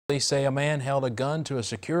Police say a man held a gun to a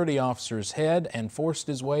security officer's head and forced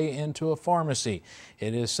his way into a pharmacy.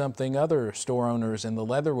 It is something other store owners in the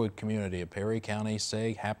Leatherwood community of Perry County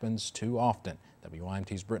say happens too often.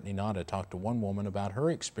 WYMT's Brittany Nada talked to one woman about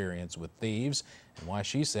her experience with thieves and why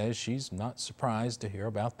she says she's not surprised to hear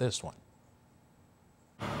about this one.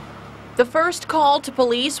 The first call to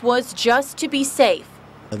police was just to be safe.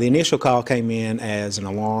 The initial call came in as an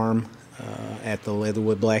alarm at the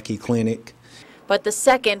Leatherwood Blackie Clinic. But the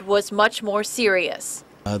second was much more serious.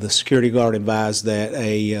 The security guard advised that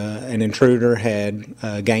an intruder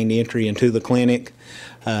had gained entry into the clinic,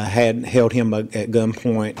 had held him at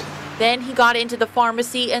gunpoint. Then he got into the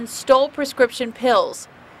pharmacy and stole prescription pills.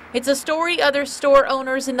 It's a story other store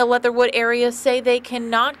owners in the Leatherwood area say they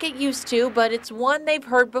cannot get used to, but it's one they've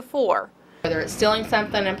heard before. Whether it's stealing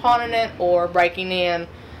something and pawning it or breaking in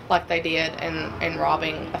like they did and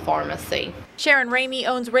robbing a pharmacy. Sharon Ramey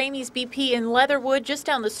owns Ramey's BP in Leatherwood, just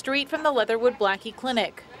down the street from the Leatherwood Blackie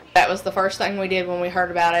Clinic. That was the first thing we did when we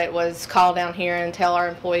heard about it, was call down here and tell our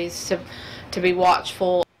employees to be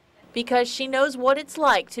watchful. Because she knows what it's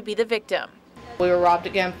like to be the victim. We were robbed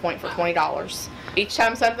at gunpoint for $20. Each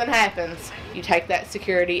time something happens, you take that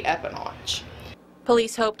security up a notch.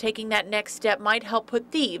 Police hope taking that next step might help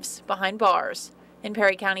put thieves behind bars. In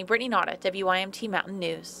Perry County, Brittany Nada, WYMT Mountain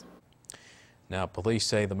News. Now, police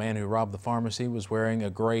say the man who robbed the pharmacy was wearing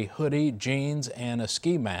a gray hoodie, jeans, and a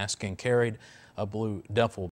ski mask and carried a blue duffel